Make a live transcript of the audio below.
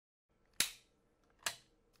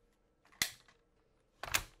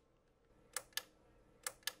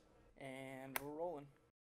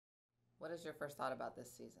What is your first thought about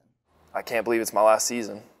this season? I can't believe it's my last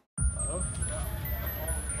season. Fall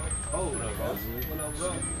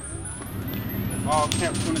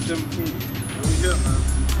camp 2017. We here,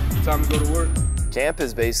 man. Time to go to work. Camp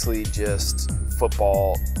is basically just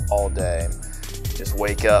football all day. Just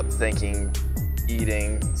wake up thinking,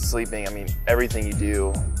 eating, sleeping. I mean, everything you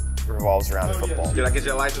do revolves around football. Did I get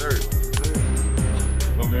your license early?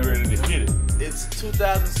 I'm ready to hit it. It's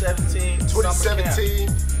 2017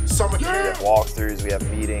 summer camp. We have walkthroughs, we have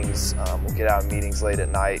meetings. We'll get out of meetings late at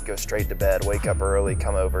night, go straight to bed, wake up early,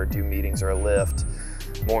 come over, do meetings or a lift.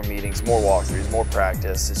 More meetings, more walkthroughs, more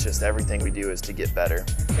practice. It's just everything we do is to get better.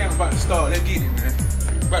 Camp's about to start. Let's get it, man.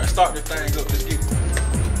 About to start this thing up. Let's get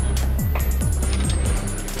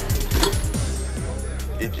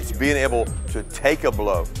it. It's being able to take a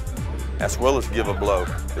blow as well as give a blow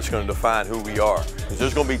that's going to define who we are. Because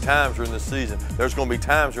there's going to be times during this season, there's going to be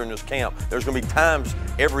times during this camp, there's going to be times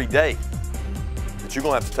every day that you're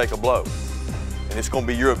going to have to take a blow. And it's going to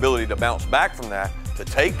be your ability to bounce back from that, to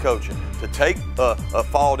take coaching, to take a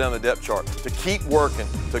fall down the depth chart, to keep working,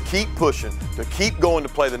 to keep pushing, to keep going to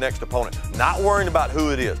play the next opponent. Not worrying about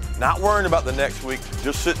who it is, not worrying about the next week,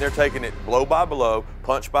 just sitting there taking it blow by blow,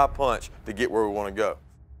 punch by punch to get where we want to go.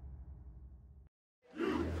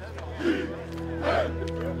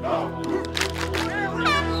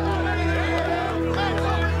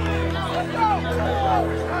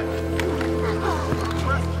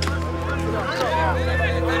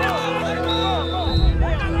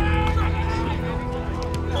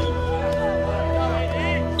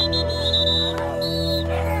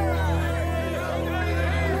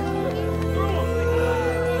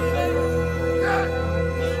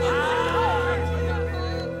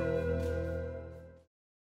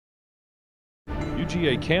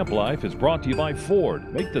 UGA Camp Life is brought to you by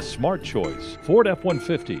Ford. Make the smart choice. Ford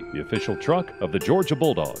F-150, the official truck of the Georgia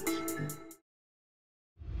Bulldogs.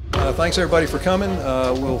 Thanks everybody for coming.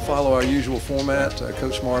 We'll follow our usual format.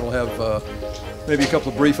 Coach Smart will have maybe a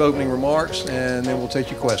couple of brief opening remarks, and then we'll take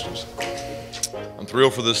your questions. I'm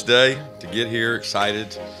thrilled for this day, to get here,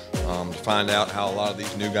 excited to find out how a lot of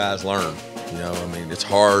these new guys learn. You know, I mean, it's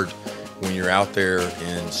hard when you're out there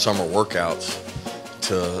in summer workouts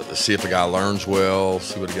to see if a guy learns well,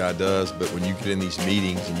 see what a guy does, but when you get in these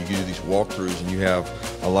meetings and you do these walkthroughs and you have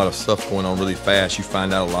a lot of stuff going on really fast, you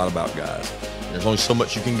find out a lot about guys. And there's only so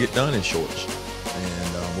much you can get done in shorts.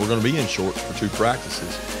 And we're going to be in shorts for 2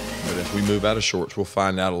 practices. But as we move out of shorts, we'll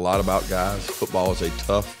find out a lot about guys. Football is a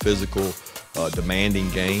tough, physical, demanding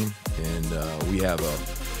game. And we have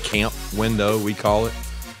a camp window, we call it.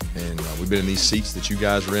 And we've been in these seats that you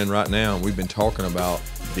guys are in right now, and we've been talking about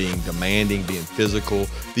being demanding, being physical.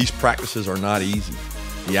 These practices are not easy.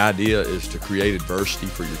 The idea is to create adversity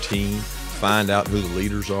for your team, find out who the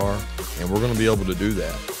leaders are, and we're going to be able to do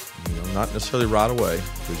that. You know, not necessarily right away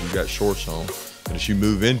because you've got shorts on, but as you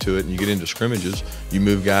move into it and you get into scrimmages, you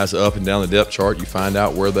move guys up and down the depth chart. You find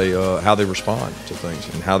out where they, how they respond to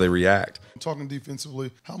things and how they react. Talking defensively,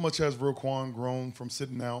 how much has Roquan grown from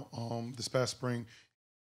sitting out this past spring?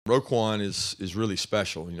 Roquan is really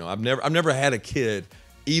special. You know, I've never had a kid,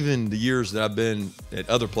 even the years that I've been at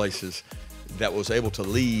other places, that was able to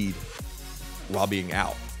lead while being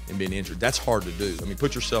out and being injured. That's hard to do. I mean,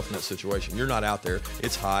 put yourself in that situation. You're not out there.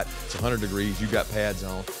 It's hot. It's 100 degrees. You've got pads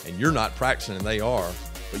on, and you're not practicing, and they are.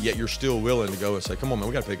 But yet you're still willing to go and say, "Come on, man,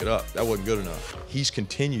 we got to pick it up. That wasn't good enough." He's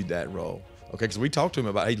continued that role. Okay, because we talked to him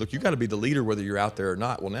about, hey, look, you got to be the leader whether you're out there or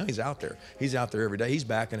not. Well, now he's out there. He's out there every day. He's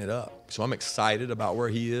backing it up. So I'm excited about where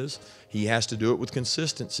he is. He has to do it with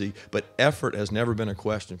consistency, but effort has never been a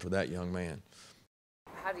question for that young man.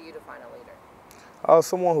 How do you define a leader?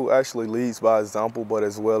 Someone who actually leads by example, but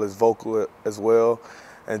as well as vocal as well,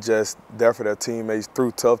 and just there for their teammates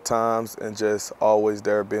through tough times, and just always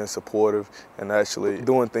there being supportive and actually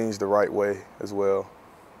doing things the right way as well.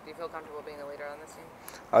 Do you feel comfortable being a leader on this team?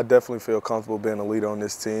 I definitely feel comfortable being a leader on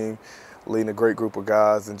this team, leading a great group of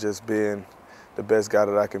guys, and just being the best guy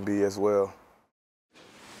that I can be as well.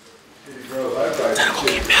 That'll go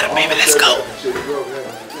get better, baby. Let's go.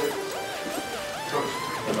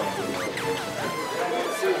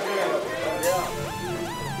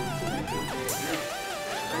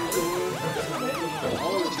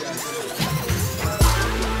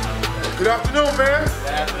 Good afternoon, man. Good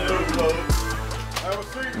afternoon, Coach.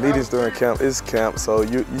 Meetings during camp is camp, so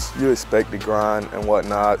you expect to grind and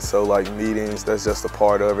whatnot. So like meetings, that's just a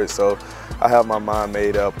part of it. So I have my mind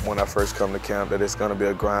made up when I first come to camp that it's going to be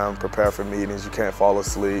a grind. Prepare for meetings. You can't fall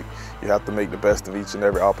asleep. You have to make the best of each and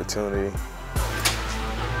every opportunity.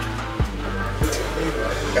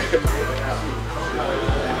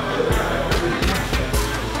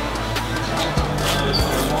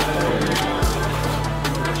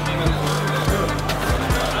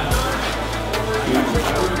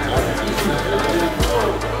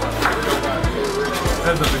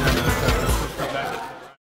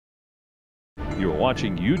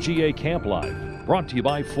 watching UGA Camp Live, brought to you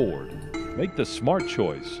by Ford. Make the smart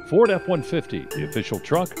choice. Ford F-150, the official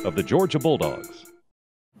truck of the Georgia Bulldogs.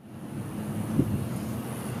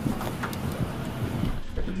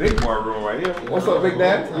 The big boy room right here. What's up, Big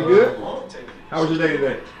Dad? You good? How was your day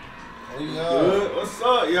today? Good. What's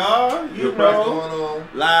up, y'all? You know,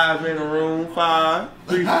 live in the room,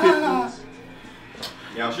 350.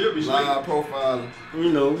 Y'all should be asleep. Live profiling.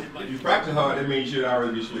 You know, if you practice hard, that means you should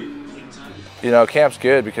already be asleep. You know, camp's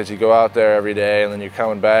good because you go out there every day and then you're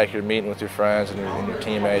coming back, you're meeting with your friends and your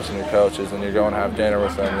teammates and your coaches, and you're going to have dinner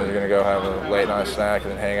with them, and you're going to go have a late night snack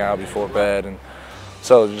and then hang out before bed. And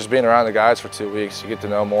so just being around the guys for 2 weeks, you get to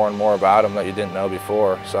know more and more about them that you didn't know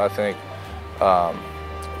before. So I think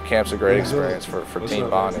camp's a great experience for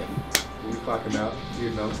team bonding. We clocking out,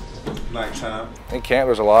 you know, nighttime. In camp,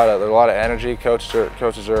 there's a lot of energy. Coaches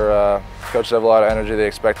have a lot of energy. They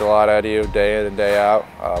expect a lot out of you day in and day out.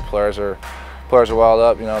 Players are wild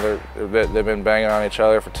up. You know, they've been banging on each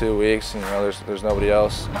other for 2 weeks. You know, there's nobody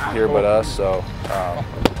else here but us. So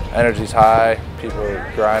energy's high. People are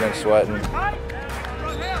grinding, sweating.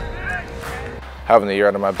 Having the year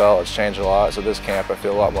under my belt, it's changed a lot. So this camp, I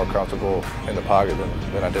feel a lot more comfortable in the pocket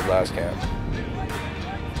than I did last camp.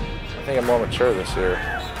 I think I'm more mature this year,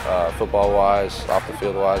 football-wise, off the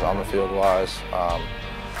field-wise, on the field-wise.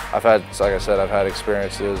 I've had, like I said, I've had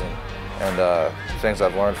experiences and things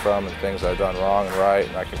I've learned from and things I've done wrong and right,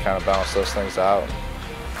 and I can kind of balance those things out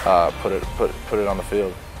and put it on the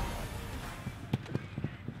field.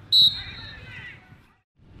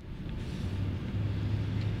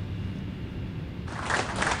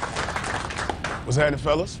 What's happening,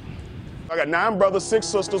 fellas? I got 9 brothers, 6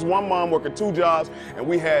 sisters, 1 mom working 2 jobs, and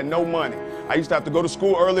we had no money. I used to have to go to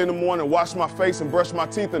school early in the morning, wash my face and brush my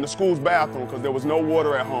teeth in the school's bathroom because there was no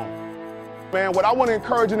water at home. Man, what I want to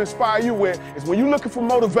encourage and inspire you with is when you're looking for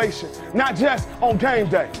motivation, not just on game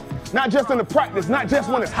day, not just in the practice, not just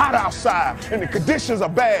when it's hot outside and the conditions are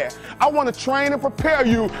bad. I want to train and prepare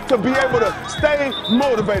you to be able to stay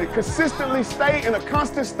motivated, consistently stay in a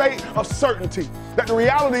constant state of certainty. That the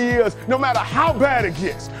reality is, no matter how bad it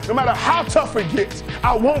gets, no matter how tough it gets,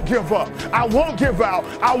 I won't give up, I won't give out,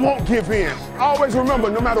 I won't give in. Always remember,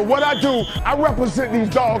 no matter what I do, I represent these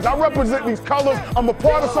dogs, I represent these colors, I'm a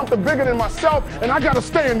part of something bigger than myself, and I gotta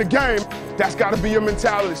stay in the game. That's gotta be your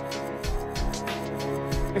mentality.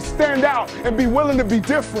 And stand out and be willing to be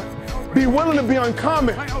different. Be willing to be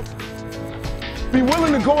uncommon. Be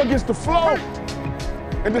willing to go against the flow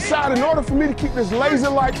and decide in order for me to keep this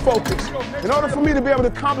laser-like focus, in order for me to be able to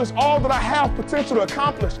accomplish all that I have potential to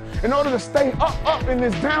accomplish, in order to stay up in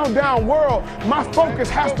this down world, my focus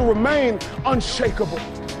has to remain unshakable.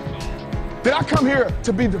 Did I come here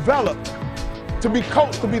to be developed, to be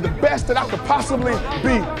coached, to be the best that I could possibly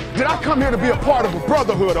be? Did I come here to be a part of a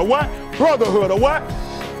brotherhood or what? Brotherhood or what?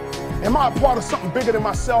 Am I a part of something bigger than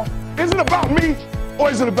myself? Is it about me or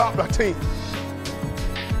is it about my team?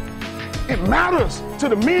 It matters to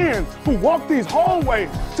the men who walk these hallways,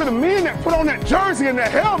 to the men that put on that jersey and that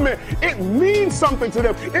helmet. It means something to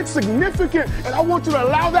them. It's significant, and I want you to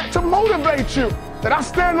allow that to motivate you, that I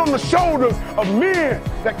stand on the shoulders of men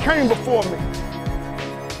that came before me.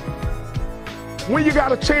 When you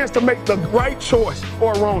got a chance to make the right choice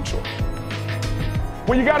or a wrong choice.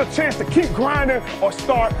 When you got a chance to keep grinding or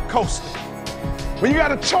start coasting. When you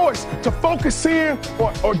got a choice to focus in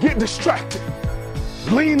or get distracted.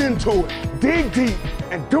 Lean into it, dig deep,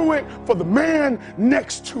 and do it for the man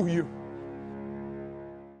next to you.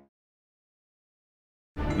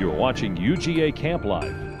 You're watching UGA Camp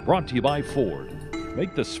Live, brought to you by Ford.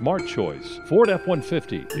 Make the smart choice. Ford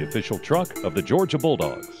F-150, the official truck of the Georgia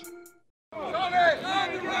Bulldogs.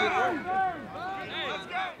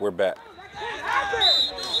 We're back.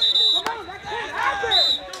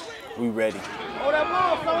 We ready.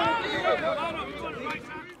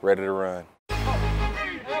 Ready to run.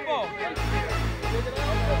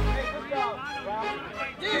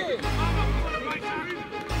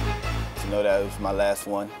 To know that it was my last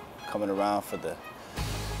one, coming around for the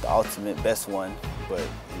ultimate best one, but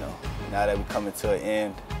you know, now that we're coming to an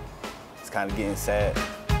end, it's kind of getting sad.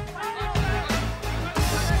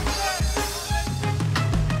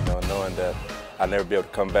 You know, knowing that I'll never be able to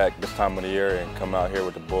come back this time of the year and come out here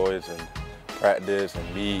with the boys and practice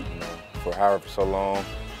and meet, you know, for however so long,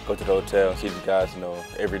 go to the hotel and see the guys, you know,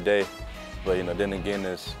 every day. But, you know, then again,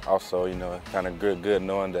 it's also, you know, kind of good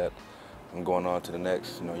knowing that I'm going on to the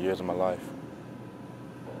next, you know, years of my life.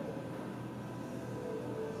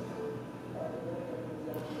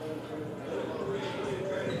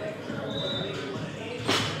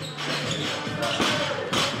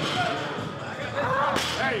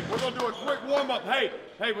 Hey, we're gonna do a quick warm-up. Hey,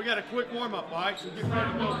 we got a quick warm-up, all right? So get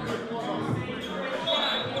ready to go. Quick warm-up.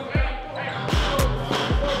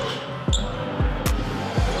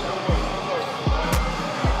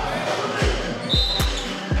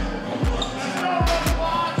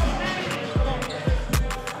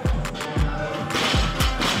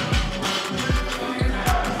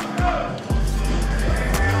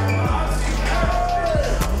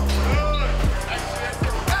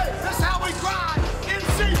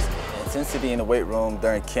 Intensity in the weight room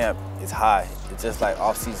during camp is high. It's just like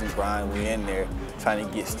off-season grind. We're in there trying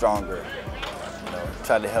to get stronger,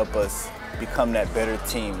 try to help us become that better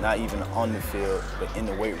team, not even on the field, but in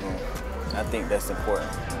the weight room. And I think that's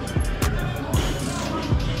important.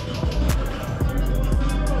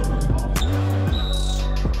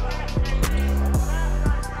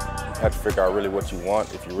 You have to figure out really what you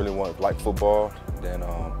want. If you really like football, then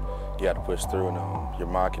you have to push through, and your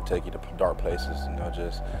mind can take you to dark places.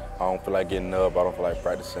 I don't feel like getting up, I don't feel like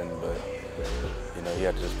practicing, but you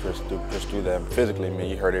have to just push through that. Physically, I mean,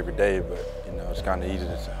 you hurt every day, but it's kind of easy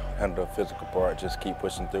to handle the physical part. Just keep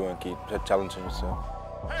pushing through and keep challenging yourself.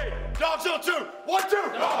 Hey, dogs on 2, 1, 2.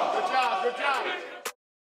 Good job, good job.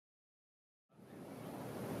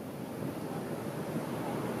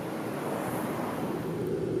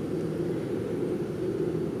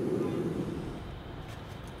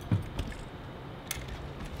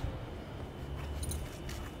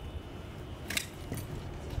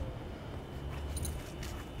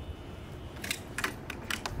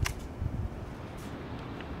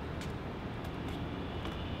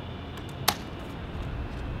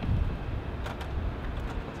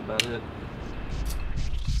 About it.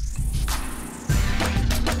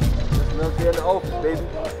 Another day in the office, baby.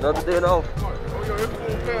 Another day in the office. Oh, yo, it's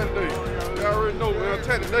a fan day. You already know, man.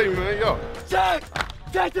 Attack today, man. Yo. Check!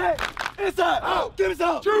 Inside! Out! Give me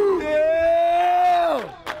some! Choose! Yeah!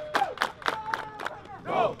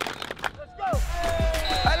 Go! Let's go!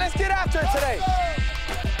 Hey, let's get after it today.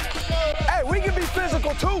 Hey, we can be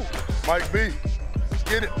physical too. Mike B, let's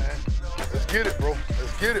get it, man. Let's get it, bro.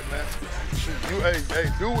 Let's get it, man. Hey,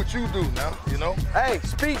 do what you do now, Hey,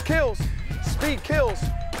 speed kills. Speed kills.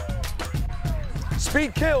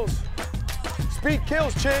 Speed kills. Speed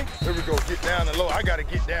kills, Chig. Here we go, get down and low. I gotta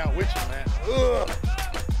get down with you, man. Ugh.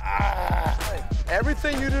 Ah.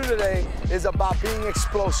 Everything you do today is about being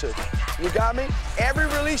explosive. You got me? Every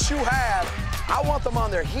release you have, I want them on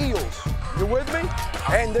their heels. You with me?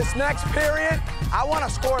 And this next period, I want to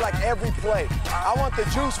score like every play. I want the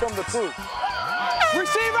juice from the crew.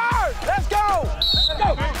 Receiver, let's go!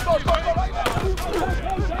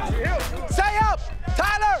 Stay up!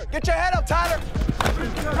 Tyler, get your head up, Tyler.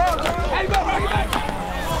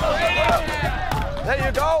 There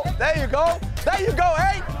you go, there you go. There you go,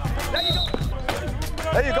 hey! There you go.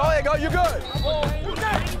 There you go, there you go, you good.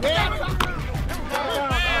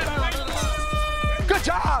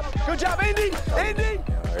 Good job, Indy, Indy.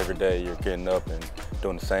 Every day you're getting up and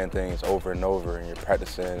doing the same things over and over, and you're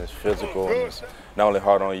practicing. It's physical, and it's not only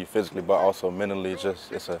hard on you physically, but also mentally.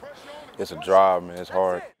 It's a drive, man. It's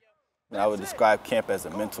hard. I would describe camp as a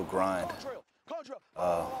mental grind.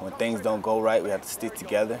 When things don't go right, we have to stick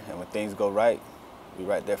together, and when things go right, we're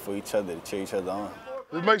right there for each other to cheer each other on.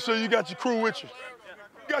 Just make sure you got your crew with you.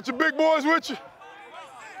 You got your big boys with you.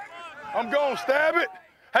 I'm going, stab it.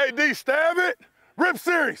 Hey, D, stab it. Rip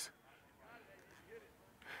series.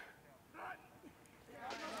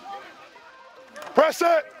 Press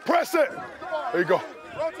it, press it. There you go.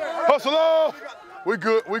 Hustle off. We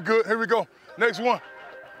good, we good. Here we go. Next one.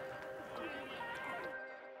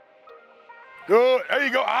 Good, there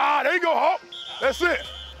you go. There you go, Hawk. That's it.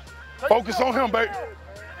 Focus on him, baby.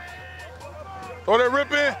 Throw that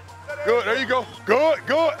rip in. Good, there you go. Good.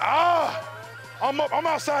 I'm up, I'm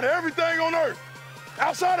outside of everything on earth.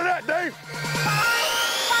 Outside of that, Dave.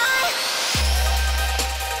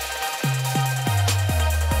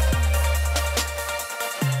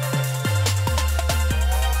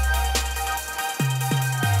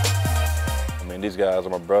 These guys are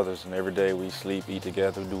my brothers, and every day we sleep, eat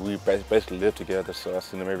together. We basically live together, so I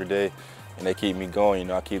see them every day, and they keep me going.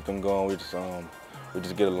 I keep them going. We just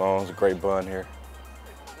get along. It's a great bond here.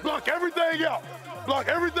 Block everything out. Block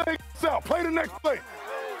everything out. Play the next play.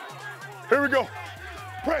 Here we go.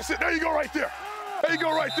 Press it. There you go, right there. There you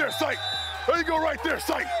go, right there, sight. There you go, right there,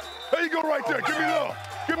 sight. There you go, right there. Give me love.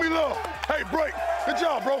 Give me love. Hey, break. Good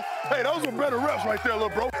job, bro. Hey, those were better reps right there, little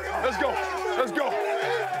bro. Let's go. Let's go.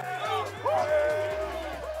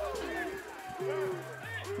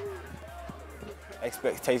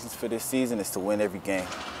 Expectations for this season is to win every game.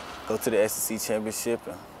 Go to the SEC championship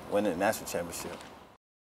and win the national championship.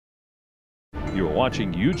 You're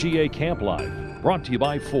watching UGA Camp Live. brought to you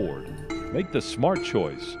by Ford. Make the smart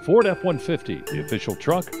choice. Ford F-150, the official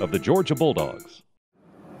truck of the Georgia Bulldogs.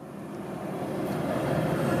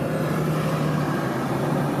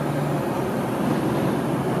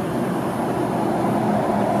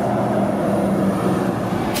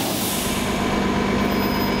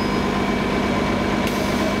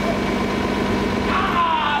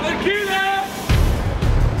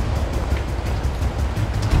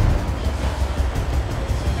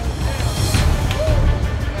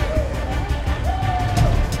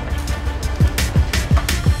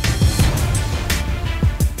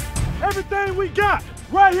 Everything we got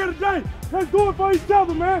right here today, let's do it for each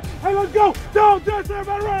other, man. Hey, let's go. Don't just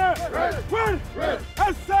everybody ready. Ready.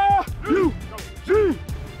 S-U-G-A.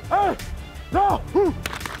 No.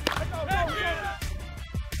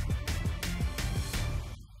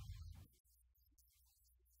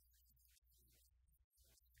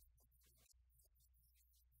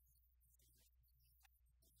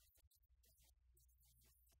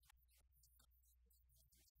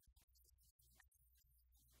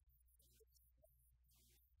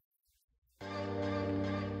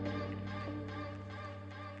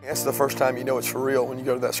 That's the first time you know it's for real when you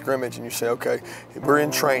go to that scrimmage and you say, okay, we're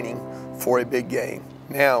in training for a big game.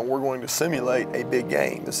 Now we're going to simulate a big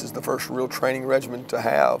game. This is the first real training regimen to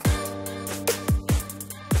have.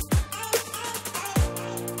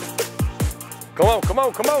 Come on, come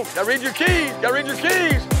on, come on. Gotta read your keys, gotta read your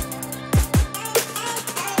keys.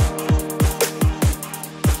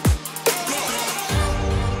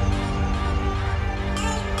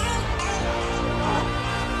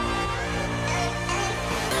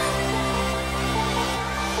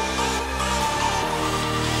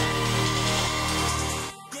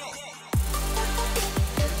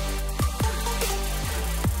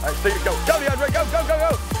 All right, stick it, go. Go, DeAndre, go, go, go,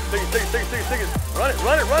 go. Stick it. Run it.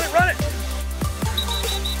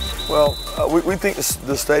 Well, we think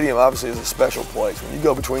the stadium obviously is a special place. When you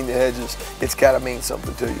go between the hedges, it's got to mean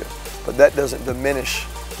something to you. But that doesn't diminish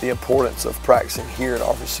the importance of practicing here at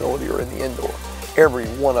our facility or in the indoor. Every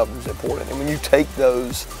one of them is important. And when you take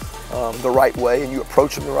those the right way and you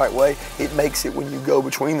approach them the right way, it makes it, when you go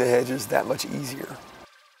between the hedges, that much easier.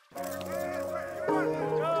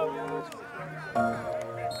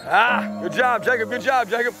 Ah, good job, Jacob. Good job,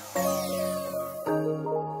 Jacob.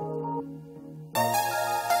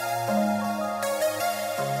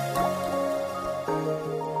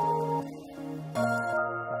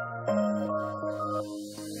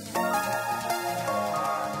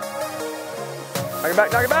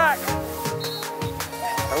 Knock it back.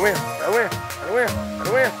 Gotta win.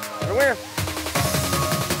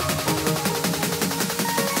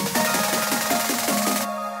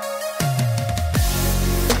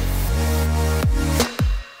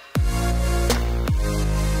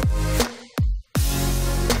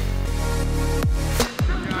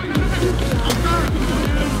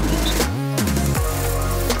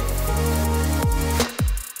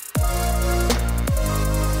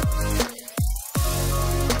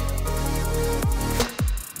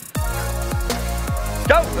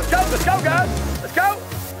 Let's go, guys. Let's go.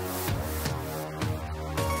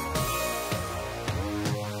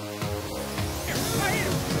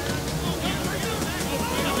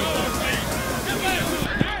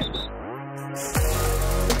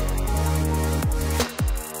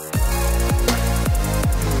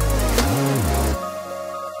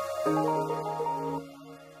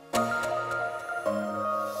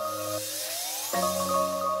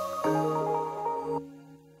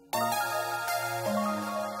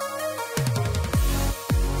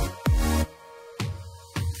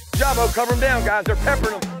 Bravo, cover them down, guys. They're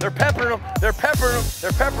peppering them. They're peppering them. They're peppering them.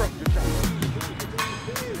 They're peppering them. Good job.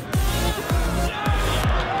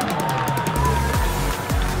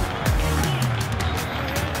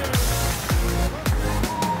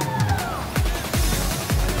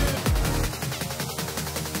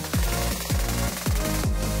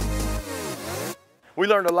 We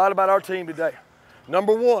learned a lot about our team today.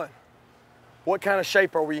 Number one, what kind of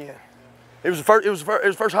shape are we in? It was the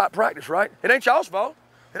first hot practice, right? It ain't y'all's fault.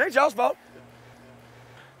 It ain't y'all's fault.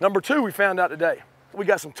 Number two, we found out today, we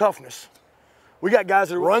got some toughness. We got guys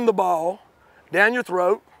that run the ball down your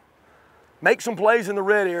throat, make some plays in the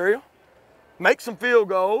red area, make some field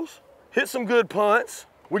goals, hit some good punts.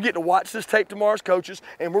 We get to watch this tape tomorrow as coaches,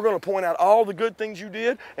 and we're going to point out all the good things you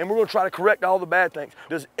did, and we're going to try to correct all the bad things.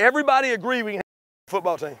 Does everybody agree we can have a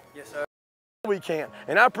football team? Yes, sir. We can,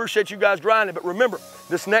 and I appreciate you guys grinding, but remember,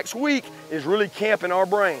 this next week is really camping our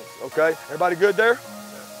brains, okay? Everybody good there?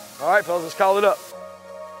 All right, fellas, let's call it up.